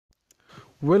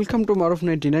Welcome to Maruf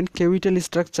 99 capital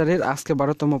স্ট্রাকচারের আজকে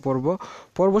 12তম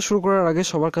পর্ব শুরু করার আগে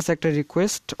সবার কাছে একটা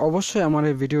রিকোয়েস্ট, অবশ্যই আমার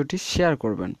এই ভিডিওটি শেয়ার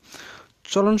করবেন।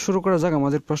 চলুন শুরু করা যাক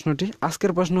আমাদের প্রশ্নটি।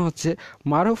 আজকের প্রশ্ন হচ্ছে,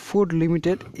 মারুফ food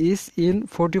limited is in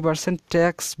 40%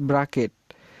 tax bracket.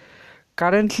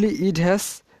 Currently it has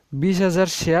 20,000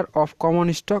 share of common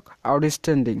stock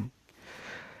outstanding.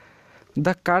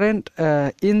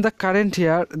 In the current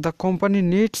year, the company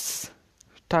needs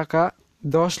টাকা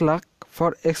 10 lakh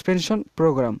for expansion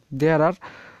program. There are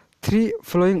 3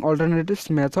 following alternatives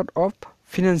method of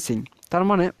financing. তার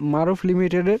মানে মারুফ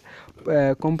লিমিটেডের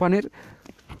কোম্পানির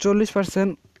 40%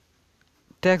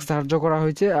 tax ধার্য করা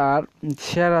হয়েছে, আর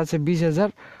share আছে 20,000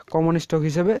 common stock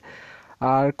হিসেবে,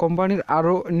 আর কোম্পানির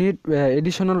আরও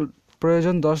এডিশনাল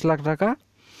প্রয়োজন 10 লাখ টাকা।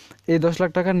 এই 10 লাখ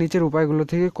টাকার নিচের উপায়গুলো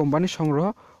থেকে কোম্পানি সংগ্রহ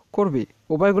করবে।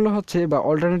 উপায়গুলো হচ্ছে বা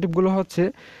অল্টারনেটিভগুলো হচ্ছে,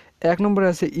 1 নম্বরে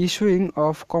আছে issuing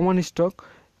of common stock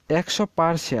 100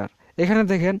 per share. এখানে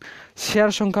দেখেন শেয়ার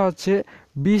সংখ্যা হচ্ছে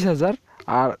 20,000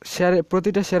 আর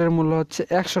প্রতিটা শেয়ারের মূল্য হচ্ছে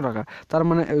 100 টাকা। তার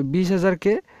মানে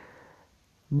 20,000কে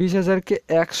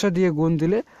 100 দিয়ে গুণ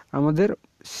দিলে আমাদের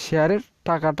শেয়ারের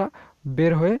টাকাটা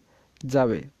বের হয়ে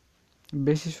যাবে।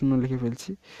 বেশি শূন্য লিখে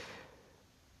ফেলছি,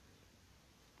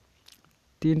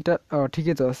 তিনটা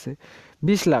ঠিকই তো আছে,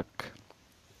 20 লাখ।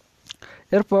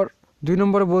 এরপর 2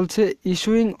 নম্বরে বলছে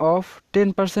ইস্যুইং অফ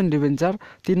 10% ডিবেঞ্চার।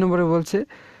 3 নম্বরে বলছে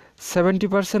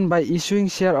 70% by issuing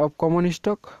share of common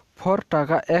stock for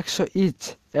টাকা 100 ইচ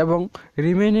এবং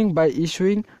রিমেইনিং বাই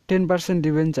ইস্যুইং 10%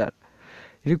 ডিবেঞ্চার।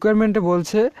 রিকোয়ারমেন্টে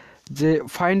বলছে যে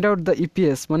ফাইন্ড আউট দ্য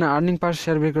ইপিএস, মানে আর্নিং পার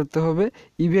শেয়ার বের করতে হবে।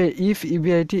 ইফ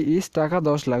ইবিআইটি ইজ টাকা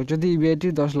 10 লাখ, যদি ইবিআইটি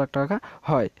 10 লাখ টাকা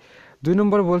হয়। 2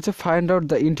 নম্বরে বলছে find out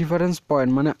the indifference point,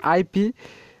 মানে আইপি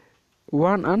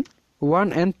 1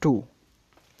 and 2।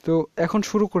 তো এখন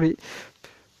শুরু করি।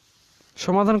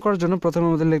 সমাধান করার জন্য প্রথমে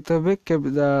আমাদের লিখতে হবে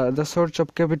the source of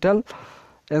capital,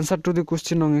 answer to the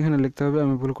question নং এখানে লিখতে হবে।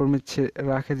 আমি ভুল করে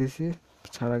রাখে দিছি,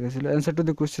 ছাড়া গেছিল। অ্যান্সার টু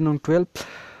দি কোশ্চেন নং 12।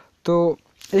 তো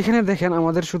এখানে দেখেন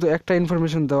আমাদের শুধু একটা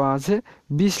ইনফরমেশন দেওয়া আছে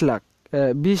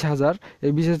 20,000।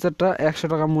 এই 20,000টা 100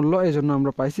 টাকা মূল্য, এই জন্য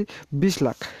আমরা পাইছি 20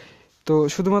 লাখ। তো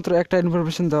শুধুমাত্র একটা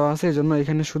ইনফরমেশন দেওয়া আছে, এই জন্য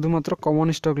এখানে শুধুমাত্র কমন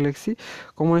স্টক লিখছি।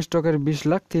 কমন স্টকের 20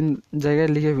 লাখ 3 জায়গায়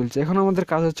লিখে ফেলছি। এখন আমাদের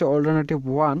কাজ হচ্ছে অল্টারনেটিভ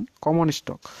 1 কমন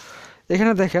স্টক।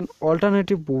 এখানে দেখেন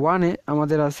অল্টারনেটিভ 1-এ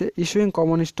আমাদের আছে ইস্যুইং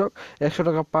কমন স্টক 100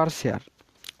 টাকা পার শেয়ার,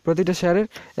 প্রতিটা শেয়ারের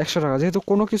 100 টাকা। যেহেতু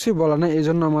কোনো কিছুই বলা নেই, এই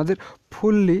জন্য আমাদের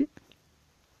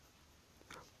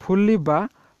ফুললি বা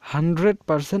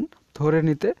 100% ধরে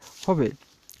নিতে হবে।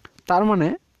 তার মানে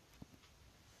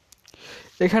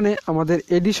এখানে আমাদের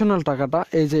এডিশনাল টাকাটা,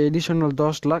 এই যে এডিশনাল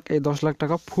 10 লাখ, এই 10 লাখ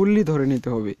টাকা ফুললি ধরে নিতে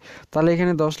হবে। তাহলে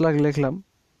এখানে 10 লাখ লিখলাম।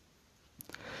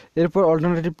 এরপর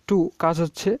অল্টারনেটিভ 2 কাজ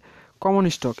হচ্ছে কমন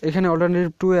স্টক। এখানে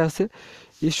অল্টারনেটিভ 2-এ আছে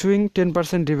ইস্যুইং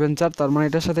 10% ডিবেঞ্চার, তার মানে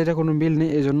এটার সাথে এটা কোনো মিল নেই,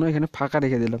 এই জন্য এখানে ফাঁকা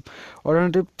রেখে দিলাম।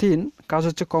 অল্টারনেটিভ 3 কাজ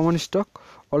হচ্ছে কমন স্টক।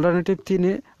 অল্টারনেটিভ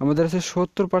 3-এ আমাদের আছে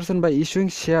 70% by issuing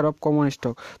share of common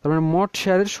stock, তার মানে মোট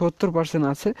শেয়ারের 70%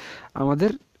 আছে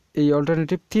আমাদের এই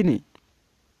অল্টারনেটিভ 3-ই।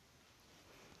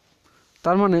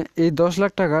 তার মানে এই 10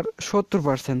 লাখ টাকার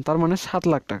 70%, তার মানে 7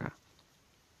 লাখ টাকা।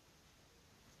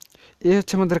 এই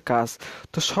হচ্ছে আমাদের কাজ।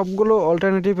 তো সবগুলো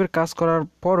অল্টারনেটিভের কাজ করার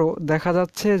পরও দেখা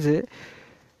যাচ্ছে যে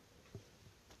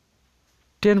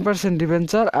 10%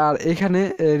 ডিবেঞ্চার আর এখানে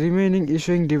রিমেইনিং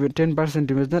ইস্যুইং 10%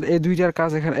 ডিবেঞ্চার, এই দুইটার কাজ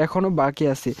এখানে এখনও বাকি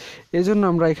আছে। এই জন্য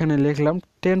আমরা এখানে লিখলাম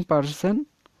 10%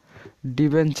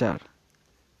 ডিবেঞ্চার।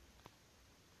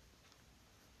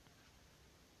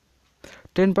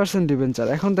 10% ডিবেঞ্চার।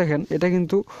 এখন দেখেন এটা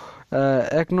কিন্তু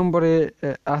 1 নম্বরে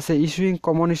আছে ইস্যুইং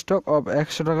কমন স্টক অফ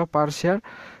 100 টাকা পার শেয়ার।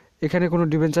 এখানে কোনো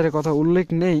ডিবেঞ্চারের কথা উল্লেখ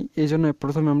নেই, এই জন্য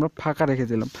প্রথমে আমরা ফাঁকা রেখে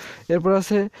দিলাম। এরপর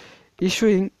আছে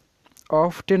ইস্যুইং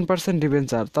অফ 10%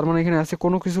 ডিবেঞ্চার, তার মানে এখানে আছে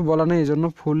কোনো কিছু বলা নেই, এই জন্য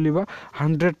ফুললি বা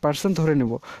 100% ধরে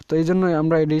নেব। তো এই জন্য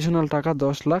আমরা এডিশনাল টাকা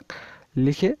 10 লাখ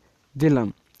লিখে দিলাম।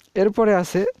 এরপরে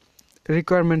আছে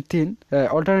রিকোয়ারমেন্ট 3,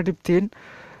 অল্টারনেটিভ 3।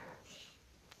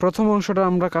 প্রথম অংশটা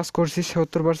আমরা কাজ করছি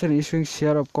 70% issuing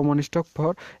share of common stock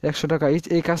for 100 টাকা ইচ,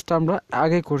 এই কাজটা আমরা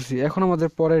আগে করছি। এখন আমাদের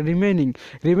পরে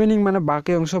রিমেইনিং মানে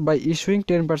বাকি অংশ বাই ইস্যুইং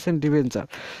 10% ডিবেঞ্চার।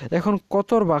 এখন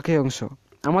কতর বাকি অংশ?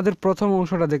 আমাদের প্রথম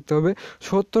অংশটা দেখতে হবে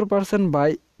 70%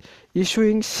 by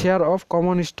issuing share of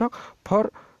common stock for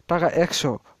টাকা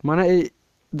 100, মানে এই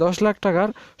 10 লাখ টাকার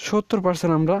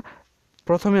 70% আমরা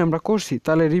প্রথমে আমরা করছি।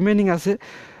 তাহলে রিমেইনিং আছে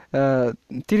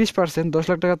 30%, 10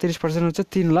 লাখ টাকা 30% হচ্ছে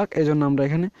 3 লাখ, এই জন্য আমরা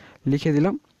এখানে লিখে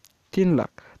দিলাম 3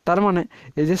 লাখ। তার মানে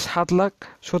এই যে 7 লাখ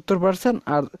 70%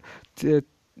 আর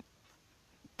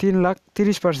 3 লাখ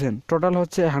 30%, টোটাল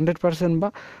হচ্ছে 100% বা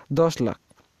 10 লাখ।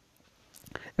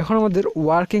 এখন আমাদের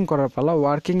ওয়ার্কিং করার পালা।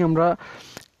 ওয়ার্কিং আমরা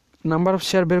নাম্বার অফ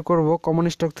শেয়ার বের করব কমন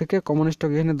স্টক থেকে। কমন স্টক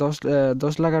এখানে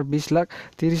 10 লাখ আর 20 লাখ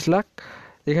 30 লাখ,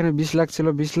 এখানে 20 লাখ ছিল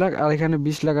 20 লাখ, আর এখানে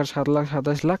 20 লাখ আর 7 লাখ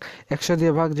 27 লাখ। 100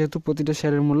 দিয়ে ভাগ, যেহেতু প্রতিটা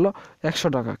শেয়ারের মূল্য 100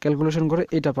 টাকা, ক্যালকুলেশন করে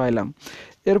এটা পাইলাম।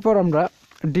 এরপর আমরা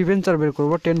ডিবেঞ্চার বের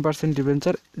করব, 10%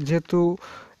 ডিবেঞ্চার। যেহেতু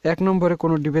 1 নম্বরে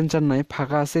কোনো ডিবেঞ্চার নাই,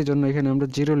 ফাঁকা আছে, এই জন্য এখানে আমরা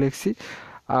 0 লিখছি।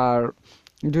 আর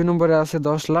 2 নম্বরে আছে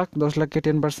 10 লাখ, 10 লাখকে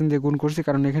 10% দিয়ে গুণ করছি,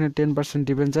 কারণ এখানে 10%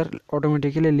 ডিবেঞ্চার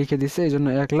অটোমেটিক্যালি লিখে দিছে, এই জন্য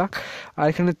 1 লাখ। আর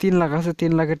এখানে 3 লাখ আছে,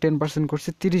 3 লাখে 10% করছি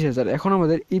 30,000। এখন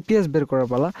আমাদের ইপিএস বের করার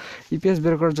পালা। ইপিএস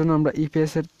বের করার জন্য আমরা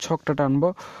ইপিএস এর ছকটা টানবো,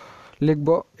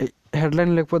 লিখবো হেডলাইন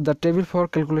লিখবো the table for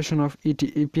calculation of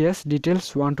EPS details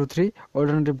 1 2 3।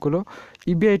 অল্টারনেটিভগুলো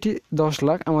EBIT 10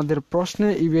 lakh, আমাদের প্রশ্নে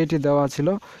ইবিআইটি দেওয়া ছিল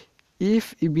ইফ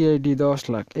ইবিআইডি 10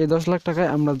 লাখ। এই 10 লাখ টাকায়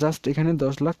আমরা জাস্ট এখানে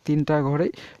 10 লাখ 3টা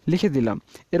ঘরেই লিখে দিলাম।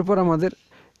 এরপর আমাদের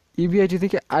ইবিআইটি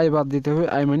থেকে আয় বাদ দিতে হবে,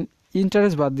 আই মিন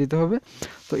ইন্টারেস্ট বাদ দিতে হবে।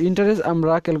 তো ইন্টারেস্ট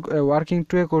আমরা ওয়ার্কিং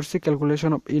 2 এ করছি,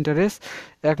 ক্যালকুলেশন অফ ইন্টারেস্ট।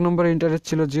 1 নম্বরে ইন্টারেস্ট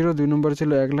ছিল 0, 2 নম্বরে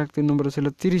ছিল 1 লাখ, 3 নম্বরে ছিল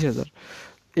 30,000।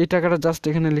 এই টাকাটা জাস্ট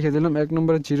এখানে লিখে দিলাম। 1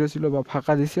 নম্বরে 0 ছিল বা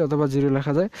ফাঁকা দিছি, অথবা 0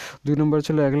 লেখা যায়। 2 নম্বরে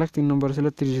ছিল 1 লাখ, 3 নম্বরে ছিল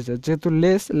 30,000। যেহেতু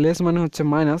লেস মানে হচ্ছে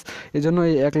মাইনাস, এই জন্য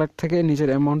এই 1 লাখ থেকে নিচের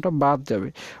অ্যামাউন্টটা বাদ যাবে।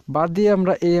 বাদ দিয়ে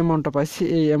আমরা এই অ্যামাউন্টটা পাইছি।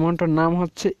 এই অ্যামাউন্টটার নাম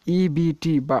হচ্ছে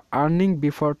ইবিটি বা আর্নিং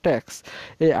বিফোর ট্যাক্স।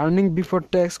 এই আর্নিং বিফোর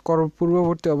ট্যাক্স কর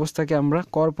পূর্ববর্তী অবস্থাকে আমরা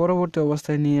কর পরবর্তী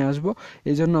অবস্থায় নিয়ে আসব,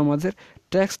 এই জন্য আমাদের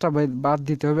ট্যাক্সটা বাদ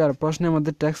দিতে হবে। আর প্রশ্নে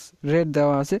আমাদের ট্যাক্স রেট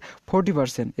দেওয়া আছে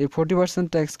 40%। এই 40%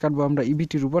 ট্যাক্স কাটবো আমরা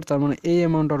ইবিটির উপর, তার মানে এই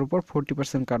অ্যামাউন্টের উপর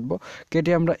 40% কাটবো,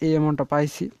 কেটে আমরা এই অ্যামাউন্টটা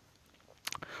পাইছি।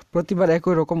 প্রতিবার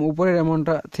একই রকম, উপরের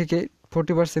অ্যামাউন্টটা থেকে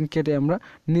 40% কেটে আমরা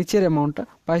নিচের অ্যামাউন্টটা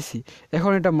পাইছি।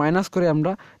 এখন এটা মাইনাস করে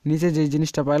আমরা নিচে যেই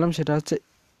জিনিসটা পাইলাম সেটা হচ্ছে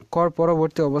কর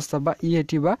পরবর্তী অবস্থা বা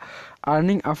ইএটি বা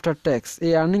আর্নিং আফটার ট্যাক্স।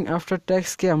 এই আর্নিং আফটার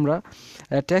ট্যাক্সকে আমরা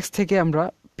ট্যাক্স থেকে আমরা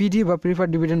পিডি বা প্রিফার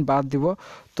ডিভিডেন্ড বাদ দিব।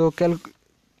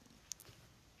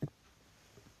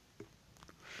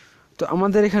 তো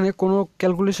আমাদের এখানে কোনো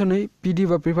ক্যালকুলেশনেই পিডি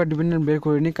বা প্রিফার ডিভিডেন্ড বের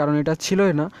করিনি, কারণ এটা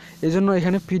ছিলই না। এই জন্য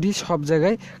এখানে পিডি সব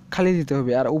জায়গায় খালি দিতে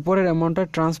হবে, আর উপরের অ্যামাউন্টটা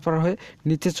ট্রান্সফার হয়ে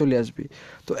নিচে চলে আসবে।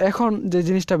 তো এখন যে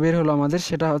জিনিসটা বের হলো আমাদের,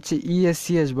 সেটা হচ্ছে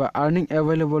ইএসসিএস বা earning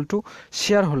available to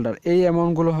share holder. এই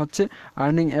অ্যামাউন্টগুলো হচ্ছে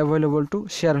earning available to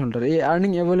share holder. এই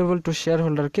earning available to share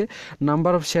হোল্ডারকে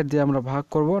number of share দিয়ে আমরা ভাগ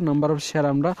করব। নাম্বার অফ শেয়ার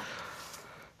আমরা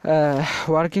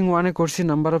ওয়ার্কিং 1 এ করছি।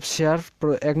 নাম্বার অফ শেয়ার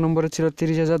 1 নম্বরে ছিল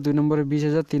 30,000, 2 নম্বরে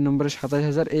 20,000, 3 নম্বরে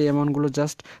 27,000। এই অ্যামাউন্টগুলো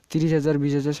জাস্ট 30,000,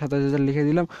 20,000, 27,000 লিখে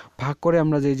দিলাম। ভাগ করে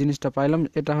আমরা যে জিনিসটা পাইলাম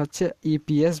এটা হচ্ছে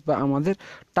ইপিএস বা আমাদের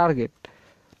টার্গেট।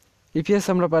 ইপিএস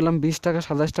আমরা পাইলাম 20 টাকা,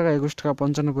 27 টাকা, 21 টাকা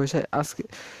 55 পয়সায়। আজকে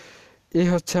এই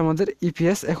হচ্ছে আমাদের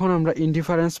ইপিএস। এখন আমরা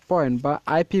ইনডিফারেন্স পয়েন্ট বা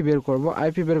আইপি বের করব।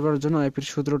 আইপি বের করার জন্য আইপির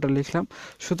সূত্রটা লিখলাম।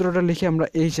 সূত্রটা লিখে আমরা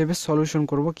এই হিসেবে সলিউশন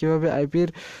করব। কিভাবে আইপির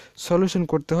সলিউশন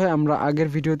করতে হয় আমরা আগের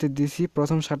ভিডিওতে দিয়েছি,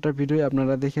 প্রথম 7টা ভিডিও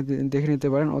আপনারা দেখে নিতে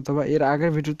পারেন, অথবা এর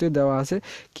আগের ভিডিওতে দেওয়া আছে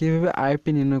কিভাবে আইপি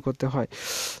নির্ণয় করতে হয়।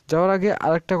 যাওয়ার আগে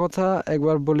আরেকটা কথা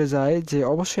একবার বলে যায় যে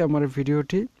অবশ্যই আমার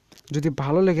ভিডিওটি যদি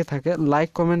ভালো লেগে থাকে লাইক,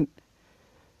 কমেন্ট,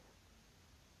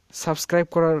 সাবস্ক্রাইব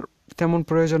করার তেমন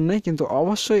প্রয়োজন নেই, কিন্তু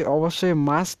অবশ্যই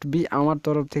মাস্ট বি আমার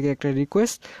তরফ থেকে একটা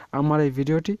রিকোয়েস্ট, আমার এই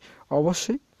ভিডিওটি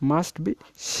অবশ্যই মাস্ট বি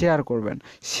শেয়ার করবেন,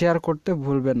 শেয়ার করতে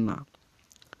ভুলবেন না।